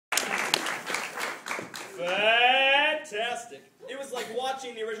Fantastic. It was like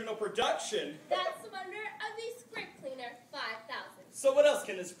watching the original production. That's the wonder of the Script Cleaner 5000. So what else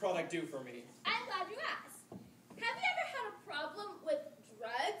can this product do for me? I'm glad you asked. Have you ever had a problem with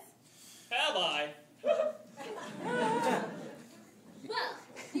drugs? Have I? Well,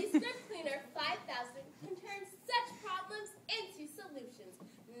 the Script Cleaner 5000 can turn such problems into solutions.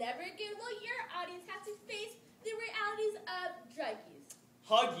 Never again will your audience have to face the realities of drug use.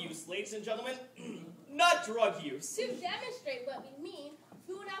 Hug use, ladies and gentlemen. Not drug use. To demonstrate what we mean,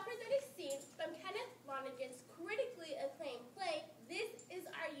 we will now present a scene from Kenneth Lonergan's critically acclaimed play, This Is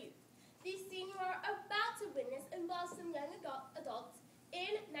Our Youth. The scene you are about to witness involves some young adults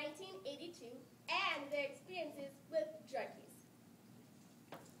in 1982 and their experiences with drug use.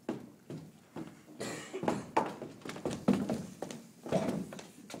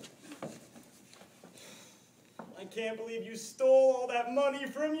 I can't believe you stole all that money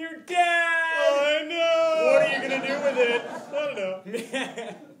from your dad! I know! What are you gonna do with it? I don't know.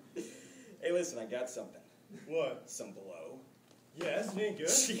 Hey, listen, I got something. What? Some blow. Yes, it ain't good?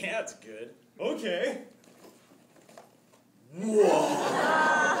 Yeah, it's good. Okay. Whoa!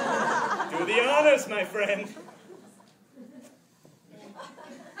 Do the honors, my friend.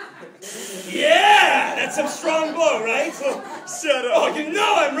 Yeah! That's some strong blow, right? Oh, shut up. Oh, you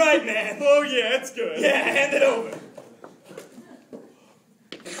know I'm right, man. Oh, yeah, it's good. Yeah, hand it over.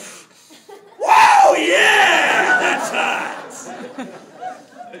 Wow, yeah! That's hot!